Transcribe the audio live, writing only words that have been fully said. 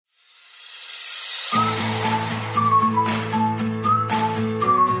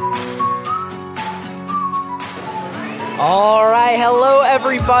All right, hello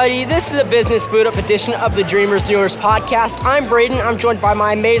everybody. This is the Business Boot Up edition of the Dreamers Doers podcast. I'm Braden. I'm joined by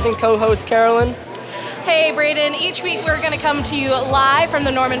my amazing co-host Carolyn. Hey Braden, each week we're going to come to you live from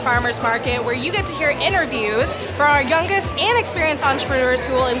the Norman Farmers Market where you get to hear interviews from our youngest and experienced entrepreneurs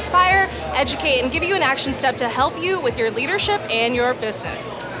who will inspire, educate, and give you an action step to help you with your leadership and your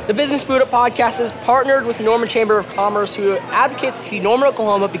business. The Business Boot Up podcast is partnered with the Norman Chamber of Commerce, who advocates to see Norman,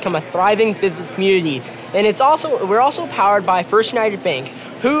 Oklahoma become a thriving business community. And we're also powered by First United Bank,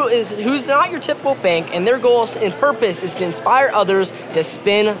 who's not your typical bank, and their goal and purpose is to inspire others to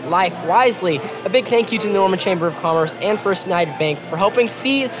spend life wisely. A big thank you to the Norman Chamber of Commerce and First United Bank for helping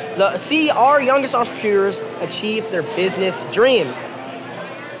see our youngest entrepreneurs achieve their business dreams.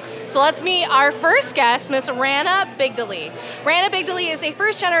 So let's meet our first guest, Miss Rana Bigdali. Rana Bigdali is a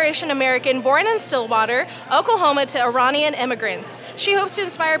first-generation American born in Stillwater, Oklahoma to Iranian immigrants. She hopes to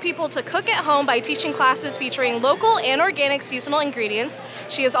inspire people to cook at home by teaching classes featuring local and organic seasonal ingredients.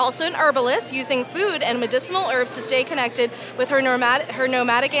 She is also an herbalist, using food and medicinal herbs to stay connected with her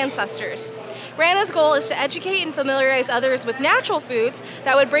nomadic ancestors. Rana's goal is to educate and familiarize others with natural foods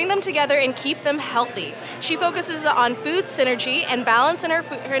that would bring them together and keep them healthy. She focuses on food synergy and balance in her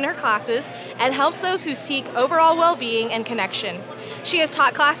classes and helps those who seek overall well-being and connection. She has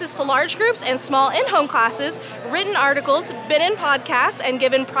taught classes to large groups and small in-home classes, written articles, been in podcasts, and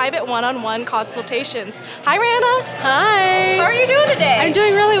given private one-on-one consultations. Hi, Rana. Hi. How are you doing today? I'm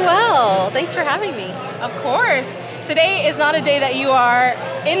doing really well. Thanks for having me. Of course. Today is not a day that you are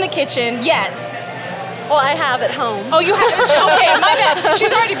in the kitchen yet. Well, I have at home. Oh, you have? Okay, my bad.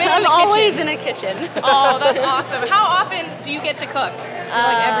 She's already been in the kitchen. I'm always in a kitchen. Oh, that's awesome. How often do you get to cook?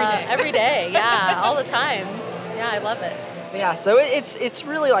 Like every day? Every day, yeah, all the time. Yeah, I love it. Yeah, so it's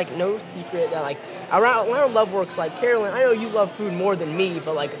really like no secret that like around Loveworks, like Carolyn, I know you love food more than me,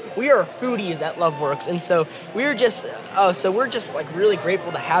 but like we are foodies at Loveworks, and so we're just like really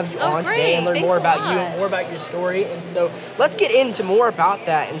grateful to have you on today and learn more about you and more about your story. And so let's get into more about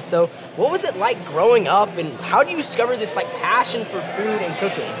that. And so what was it like growing up, and how do you discover this like passion for food and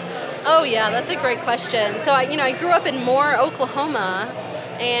cooking? Oh yeah, that's a great question. So I grew up in Moore, Oklahoma.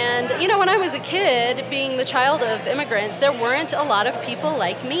 And, when I was a kid, being the child of immigrants, there weren't a lot of people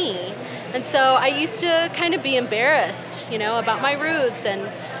like me. And so I used to kind of be embarrassed, about my roots and,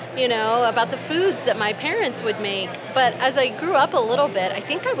 about the foods that my parents would make. But as I grew up a little bit, I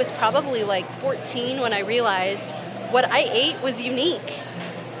think I was probably like 14 when I realized what I ate was unique.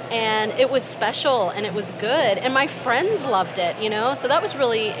 And it was special and it was good. And my friends loved it, So that was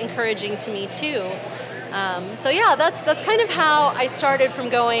really encouraging to me too. So yeah, that's kind of how I started from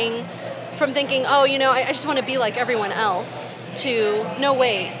thinking, I just want to be like everyone else, to no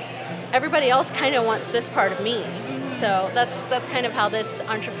wait, everybody else kind of wants this part of me. So that's kind of how this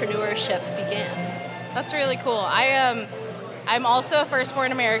entrepreneurship began. That's really cool. I'm also a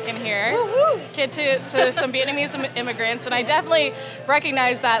firstborn American here, kid to some Vietnamese immigrants, and I definitely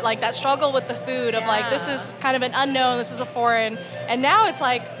recognize that, like, that struggle with the food of like, this is kind of an unknown, this is a foreign, and now it's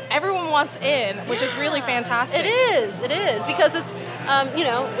like everyone wants in, which is really fantastic. It is, because it's,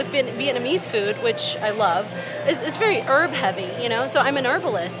 with Vietnamese food, which I love, is very herb heavy, so I'm an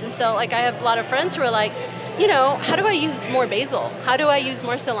herbalist, and so like I have a lot of friends who are like, how do I use more basil? How do I use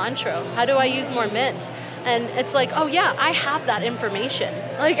more cilantro? How do I use more mint? And it's like, oh yeah, I have that information.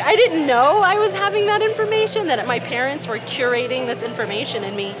 Like, I didn't know I was having that information, that my parents were curating this information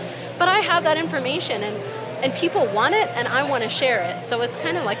in me. But I have that information, and people want it, and I want to share it. So it's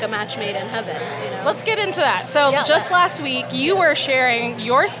kind of like a match made in heaven, Let's get into that. So just last week, you were sharing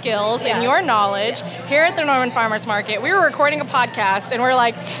your skills and your knowledge here at the Norman Farmers Market. We were recording a podcast, and we're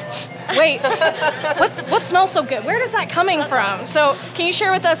like, wait, what smells so good? Where is that coming from? So can you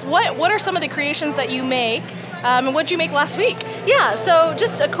share with us what are some of the creations that you make, and what did you make last week? Yeah, so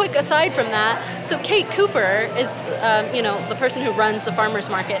just a quick aside from that. So Kate Cooper is, the person who runs the farmers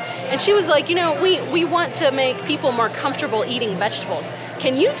market, and she was like, we want to make people more comfortable eating vegetables.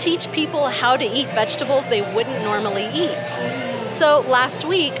 Can you teach people how to eat vegetables they wouldn't normally eat? So last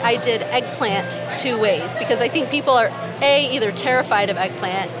week I did eggplant 2 ways, because I think people are A, either terrified of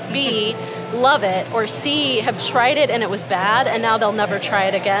eggplant, B, love it, or C, have tried it and it was bad and now they'll never try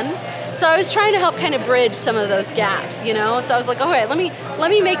it again. So I was trying to help kind of bridge some of those gaps, So I was like, all right, let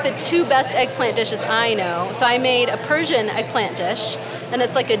me make the 2 best eggplant dishes I know. So I made a Persian eggplant dish, and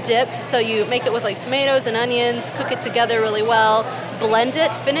it's like a dip. So you make it with like tomatoes and onions, cook it together really well, blend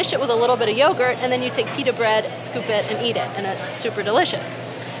it, finish it with a little bit of yogurt, and then you take pita bread, scoop it, and eat it, and it's super delicious.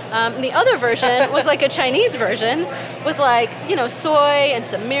 The other version was like a Chinese version with like, soy and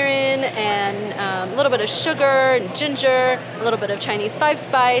some mirin and a little bit of sugar and ginger, a little bit of Chinese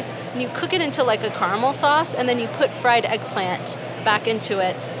 5-spice, and you cook it into like a caramel sauce, and then you put fried eggplant back into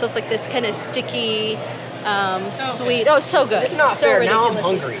it. So it's like this kind of sticky, sweet. Oh, so good. It's not so fair. Now I'm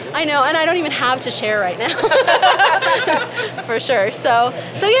ridiculously. hungry. I know, and I don't even have to share right now. For sure. So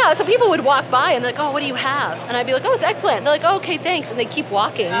people would walk by and they're like, oh, what do you have? And I'd be like, oh, it's eggplant. They're like, oh, okay, thanks. And they keep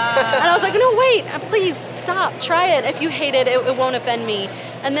walking. And I was like, no, wait, please stop. Try it. If you hate it, it won't offend me.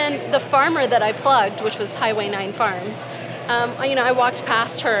 And then the farmer that I plugged, which was Highway 9 Farms, I walked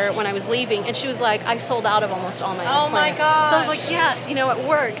past her when I was leaving, and she was like, I sold out of almost all my eggplant. Oh my gosh. So I was like, yes, it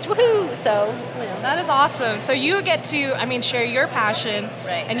worked. Woohoo. So, That is awesome. So you get to, share your passion,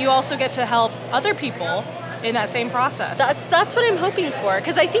 Right. and you also get to help other people in that same process. That's what I'm hoping for,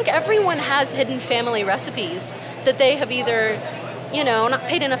 because I think everyone has hidden family recipes that they have either, not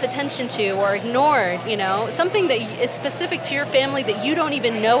paid enough attention to or ignored, something that is specific to your family that you don't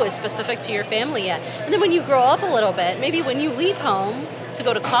even know is specific to your family yet. And then when you grow up a little bit, maybe when you leave home to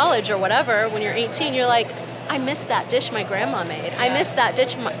go to college or whatever, when you're 18, you're like, I miss that dish my grandma made. Yes. I miss that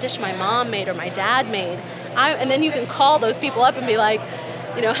dish my mom made or my dad made. And then you can call those people up and be like,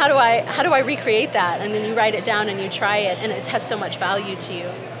 how do I recreate that? And then you write it down and you try it, and it has so much value to you.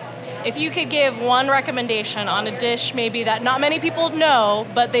 If you could give one recommendation on a dish maybe that not many people know,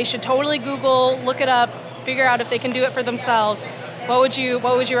 but they should totally Google, look it up, figure out if they can do it for themselves, what would you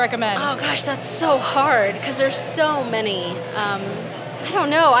recommend? Oh gosh, that's so hard because there's so many. I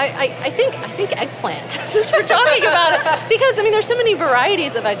don't know. I think eggplant, since we're talking about it. Because, there's so many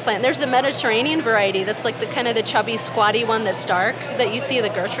varieties of eggplant. There's the Mediterranean variety that's like the kind of the chubby, squatty one that's dark that you see at the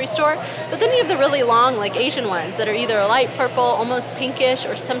grocery store. But then you have the really long, like Asian ones that are either a light purple, almost pinkish,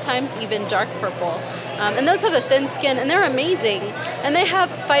 or sometimes even dark purple. And those have a thin skin, and they're amazing. And they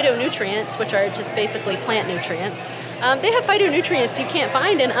have phytonutrients, which are just basically plant nutrients. They have phytonutrients you can't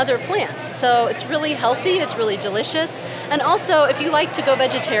find in other plants. So it's really healthy, it's really delicious. And also, if you like to go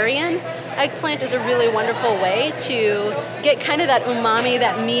vegetarian, eggplant is a really wonderful way to get kind of that umami,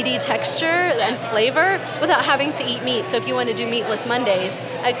 that meaty texture and flavor without having to eat meat. So if you want to do meatless Mondays,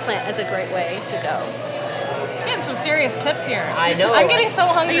 eggplant is a great way to go. Getting some serious tips here. I know. I'm getting so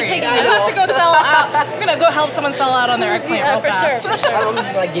hungry. taking I'm notes? about to go sell out. I'm going to go help someone sell out on their eggplant real fast. For sure. I'm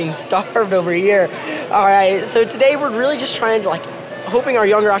just like getting starved over here. All right, so today we're really just trying to hoping our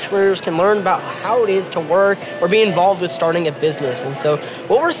younger entrepreneurs can learn about how it is to work or be involved with starting a business. And so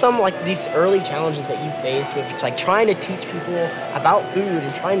what were some these early challenges that you faced with just trying to teach people about food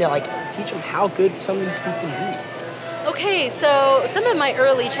and trying to teach them how good some of these foods can be? Okay, so some of my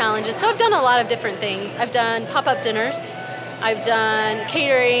early challenges. So I've done a lot of different things. I've done pop-up dinners. I've done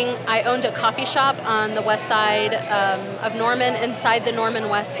catering. I owned a coffee shop on the west side of Norman, inside the Norman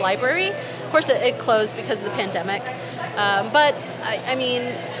West Library. Of course, it closed because of the pandemic. But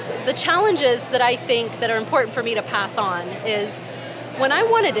the challenges that I think that are important for me to pass on is when I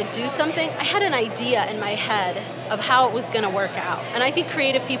wanted to do something, I had an idea in my head of how it was going to work out. And I think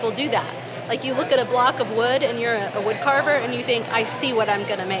creative people do that. Like you look at a block of wood and you're a wood carver and you think, I see what I'm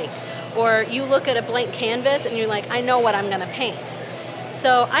going to make. Or you look at a blank canvas and you're like, I know what I'm going to paint.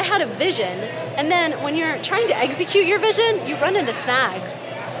 So I had a vision, and then when you're trying to execute your vision, you run into snags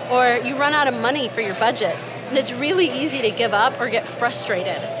or you run out of money for your budget. And it's really easy to give up or get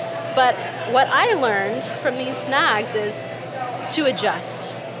frustrated. But what I learned from these snags is to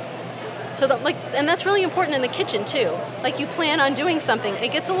adjust. So and that's really important in the kitchen too. You plan on doing something,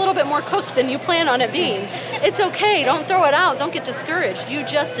 it gets a little bit more cooked than you plan on it being. It's okay, don't throw it out, don't get discouraged, you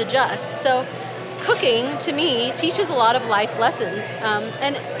just adjust. So cooking, to me, teaches a lot of life lessons.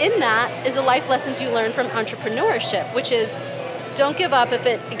 And in that is the life lessons you learn from entrepreneurship, which is don't give up if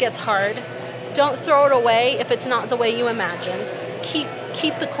it gets hard. Don't throw it away if it's not the way you imagined.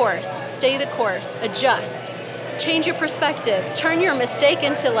 Keep the course, stay the course, adjust. Change your perspective. Turn your mistake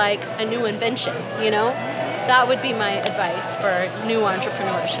into a new invention, That would be my advice for new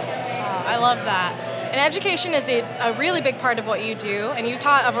entrepreneurship. Oh, I love that. And education is a really big part of what you do, and you've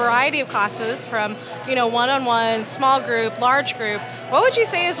taught a variety of classes from, one-on-one, small group, large group. What would you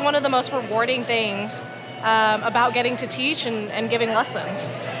say is one of the most rewarding things about getting to teach and giving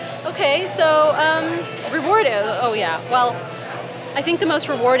lessons? Okay, so rewarding. Oh yeah. Well, I think the most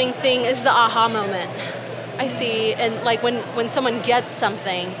rewarding thing is the aha moment. I see, and when someone gets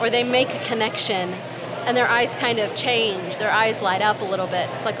something or they make a connection and their eyes kind of change, their eyes light up a little bit.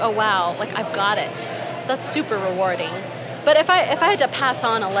 It's like, oh wow, I've got it. So that's super rewarding. But if I had to pass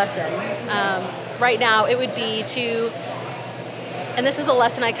on a lesson right now, it would be to, and this is a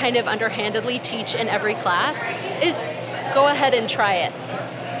lesson I kind of underhandedly teach in every class, is go ahead and try it.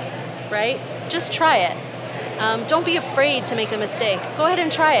 right? Just try it. Don't be afraid to make a mistake. Go ahead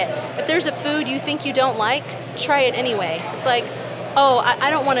and try it. If there's a food you think you don't like, try it anyway. It's like, oh, I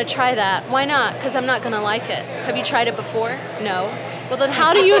don't want to try that. Why not? Because I'm not going to like it. Have you tried it before? No. Well, then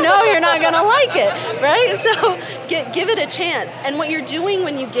how do you know you're not going to like it, right? So give it a chance. And what you're doing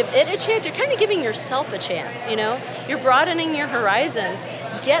when you give it a chance, you're kind of giving yourself a chance, you know? You're broadening your horizons.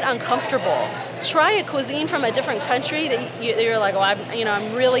 Get uncomfortable. Try a cuisine from a different country that you're like, oh,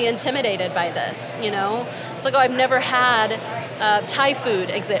 I'm really intimidated by this, you know? It's like, oh, I've never had Thai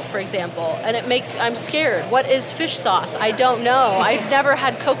food, for example, and I'm scared. What is fish sauce? I don't know. I've never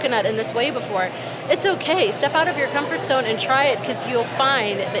had coconut in this way before. It's okay. Step out of your comfort zone and try it, because you'll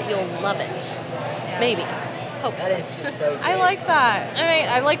find that you'll love it. Maybe. Hopefully. That is just so great. I like that. I mean,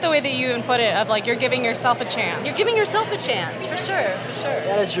 I like the way that you even put it, of like, you're giving yourself a chance. You're giving yourself a chance, for sure.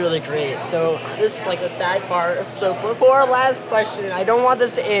 That is really great. So this is like the sad part. So before our last question, I don't want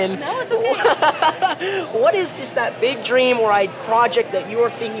this to end. No, it's okay. What is just that big dream or project that you are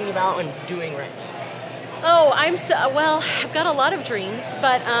thinking about and doing right now? Oh, I've got a lot of dreams,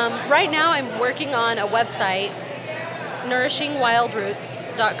 but right now I'm working on a website,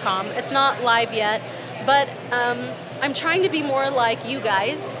 nourishingwildroots.com. It's not live yet, but I'm trying to be more like you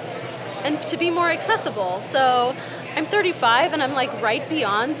guys and to be more accessible. So I'm 35 and I'm like right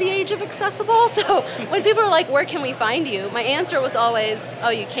beyond the age of accessible. So when people are like, where can we find you? My answer was always,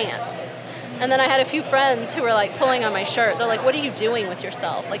 oh, you can't. And then I had a few friends who were like pulling on my shirt. They're like, what are you doing with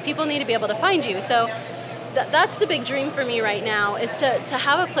yourself? Like, people need to be able to find you. So that's the big dream for me right now, is to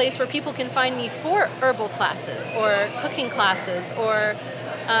have a place where people can find me for herbal classes or cooking classes or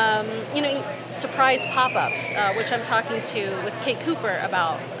surprise pop-ups, which I'm talking with Kate Cooper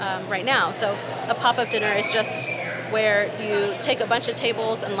about right now. So a pop-up dinner is just where you take a bunch of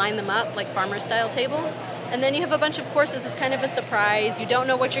tables and line them up like farmer-style tables, and then you have a bunch of courses. It's kind of a surprise. You don't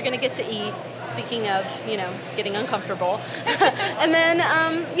know what you're going to get to eat. Speaking of, getting uncomfortable. And then,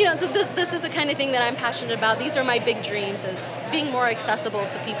 so this is the kind of thing that I'm passionate about. These are my big dreams, is being more accessible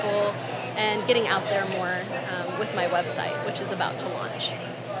to people and getting out there more with my website, which is about to launch.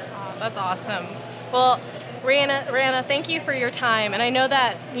 That's awesome. Well, Rihanna, thank you for your time. And I know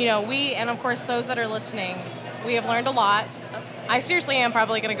that, we, and of course those that are listening, we have learned a lot. I seriously am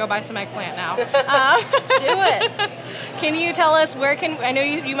probably going to go buy some eggplant now. Do it. Can you tell us I know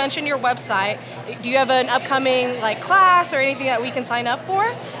you mentioned your website. Do you have an upcoming class or anything that we can sign up for?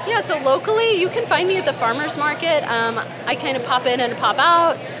 Yeah, so locally you can find me at the farmer's market. I kind of pop in and pop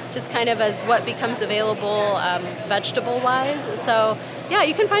out, just kind of as what becomes available vegetable-wise. So yeah,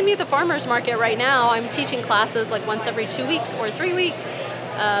 you can find me at the farmer's market right now. I'm teaching classes like once every 2 weeks or 3 weeks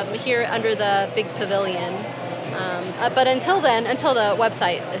here under the big pavilion. But until then, until the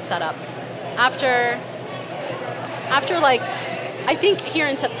website is set up, after I think here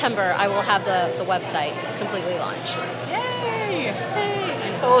in September, I will have the website completely launched. Yay!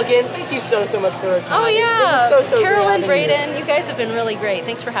 Well, again, thank you so much for your time. Oh yeah, it was so Carolyn, great Braden, you guys have been really great.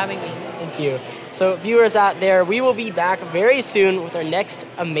 Thanks for having me. Thank you. So viewers out there, we will be back very soon with our next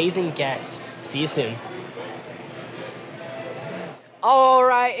amazing guest. See you soon. All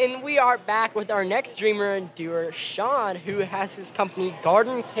right, and we are back with our next dreamer and doer, Sean, who has his company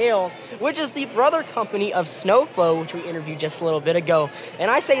Garden Tales, which is the brother company of Snowflow, which we interviewed just a little bit ago. And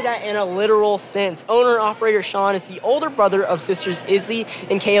I say that in a literal sense. Owner-operator Sean is the older brother of sisters Izzy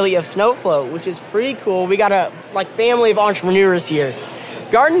and Kaylee of Snowflow, which is pretty cool. We got a family of entrepreneurs here.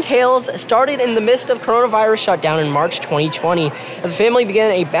 Garden Tales started in the midst of coronavirus shutdown in March 2020 as the family began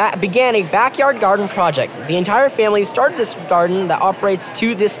a backyard garden project. The entire family started this garden that operates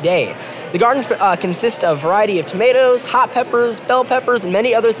to this day. The garden consists of a variety of tomatoes, hot peppers, bell peppers, and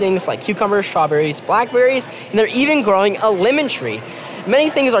many other things like cucumbers, strawberries, blackberries, and they're even growing a lemon tree. Many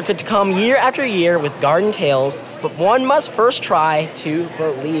things are good to come year after year with Garden Tales, but one must first try to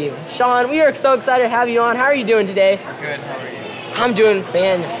believe. Sean, we are so excited to have you on. How are you doing today? Good, how are you? I'm doing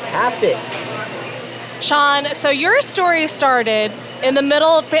fantastic. Sean, so your story started in the middle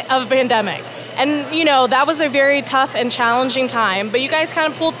of a pandemic. And, that was a very tough and challenging time. But you guys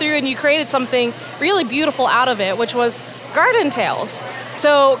kind of pulled through and you created something really beautiful out of it, which was Garden Tales.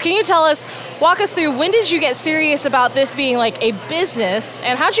 So can you walk us through, when did you get serious about this being a business?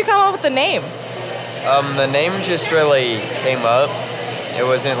 And how'd you come up with the name? The name just really came up. It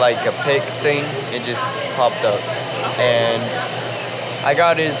wasn't a pick thing. It just popped up. And I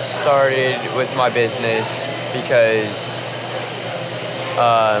got it started with my business because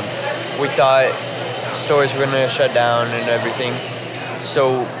we thought stores were going to shut down and everything.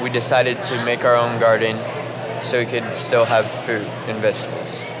 So we decided to make our own garden so we could still have fruit and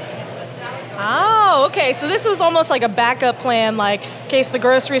vegetables. Oh, Oh, okay. So this was almost like a backup plan, like in case the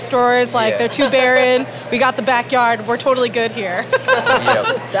grocery stores, like they're too barren. We got the backyard. We're totally good here.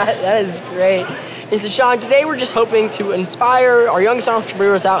 Yep. That is great. And so, Sean, today we're just hoping to inspire our youngest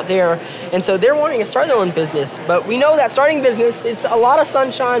entrepreneurs out there. And so they're wanting to start their own business. But we know that starting business, it's a lot of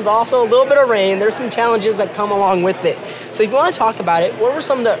sunshine, but also a little bit of rain. There's some challenges that come along with it. So if you want to talk about it, what were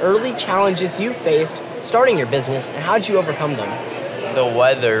some of the early challenges you faced starting your business, and how did you overcome them? The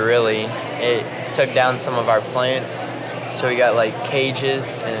weather, really. It took down some of our plants. So we got like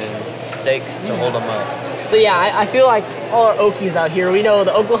cages and sticks to hold them up. So yeah, I feel like all our Okies out here, we know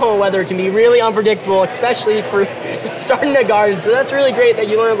the Oklahoma weather can be really unpredictable, especially for starting a garden. So that's really great that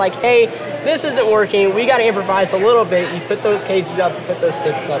you learned, like, hey, this isn't working. We got to improvise a little bit. You put those cages up, you put those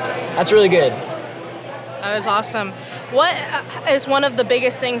sticks up. That's really good. That is awesome. What is one of the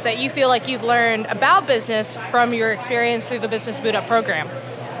biggest things that you feel like you've learned about business from your experience through the Business Boot Up program?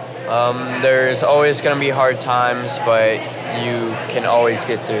 There's always going to be hard times, but you can always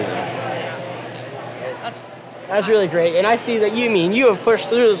get through them. That's really great. And I see that you have pushed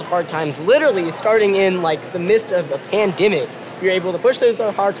through those hard times, literally starting in like the midst of a pandemic. You're able to push those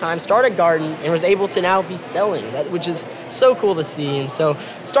hard times, start a garden, and was able to now be selling, which is so cool to see. And so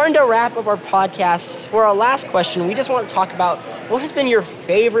starting to wrap up our podcast, for our last question, we just want to talk about what has been your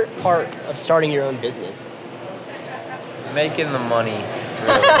favorite part of starting your own business? Making the money.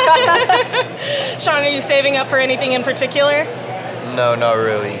 Sean, are you saving up for anything in particular? No, not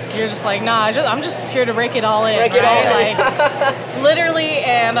really. You're just like, nah, I'm just here to rake it all in, Rake it all in. Like, literally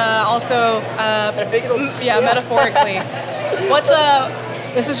and also, metaphorically.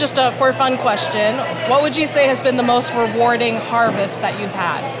 This is just a for fun question. What would you say has been the most rewarding harvest that you've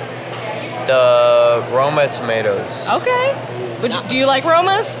had? The Roma tomatoes. Okay. Do you like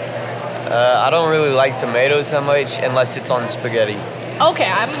Romas? I don't really like tomatoes that much unless it's on spaghetti. Okay,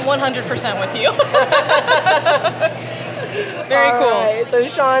 I'm 100% with you. Very cool. All right. So,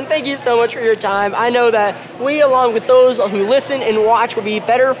 Sean, thank you so much for your time. I know that we, along with those who listen and watch, will be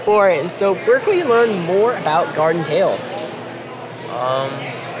better for it. And so, where can we learn more about Garden Tales? I'm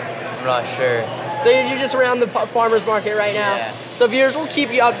not sure. So you're just around the farmer's market right now? Yeah. So viewers, we'll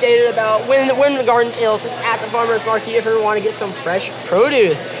keep you updated about when the Garden Tales is at the farmer's market if you ever want to get some fresh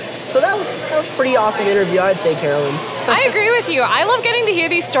produce. So that was a pretty awesome interview, I'd say, Carolyn. I agree with you. I love getting to hear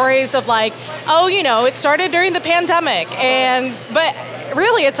these stories of like, oh, it started during the pandemic, but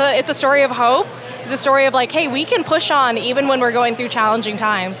really it's a story of hope. It's a story of like, hey, we can push on even when we're going through challenging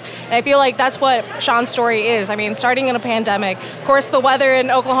times. And I feel like that's what Sean's story is. I mean, starting in a pandemic. Of course, the weather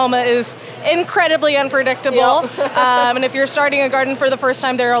in Oklahoma is incredibly unpredictable. Yep. And if you're starting a garden for the first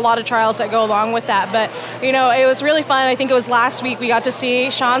time, there are a lot of trials that go along with that. But, it was really fun. I think it was last week we got to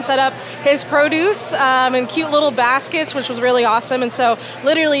see Sean set up his produce in cute little baskets, which was really awesome. And so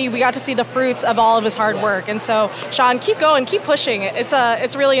literally we got to see the fruits of all of his hard work. And so, Sean, keep going, keep pushing.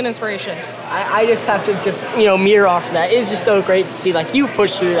 It's really an inspiration. I just have to mirror off of that. It's just so great to see, like, you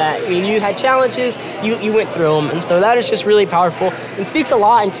pushed through that. I mean, you had challenges, you went through them, and so that is just really powerful and speaks a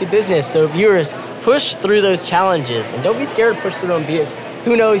lot into business. So viewers, push through those challenges and don't be scared to push through them, because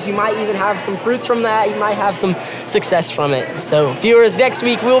who knows, you might even have some fruits from that. You might have some success from it. So viewers, next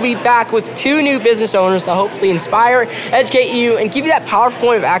week we'll be back with 2 new business owners to hopefully inspire, educate you, and give you that powerful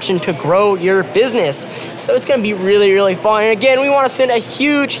point of action to grow your business. So it's going to be really, really fun. And again, we want to send a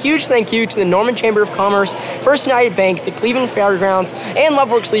huge, huge thank you to the Norman Chamber of Commerce, First United Bank, the Cleveland Fairgrounds, and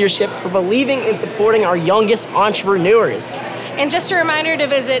Loveworks Leadership for believing and supporting our youngest entrepreneurs. And just a reminder to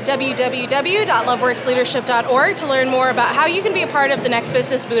visit www.loveworksleadership.org to learn more about how you can be a part of the next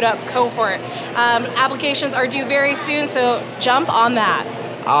Business Boot Up cohort. Applications are due very soon, so jump on that.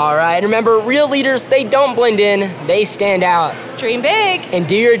 All right, remember, real leaders, they don't blend in, they stand out. Dream big. And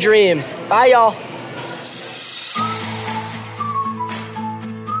do your dreams. Bye, y'all.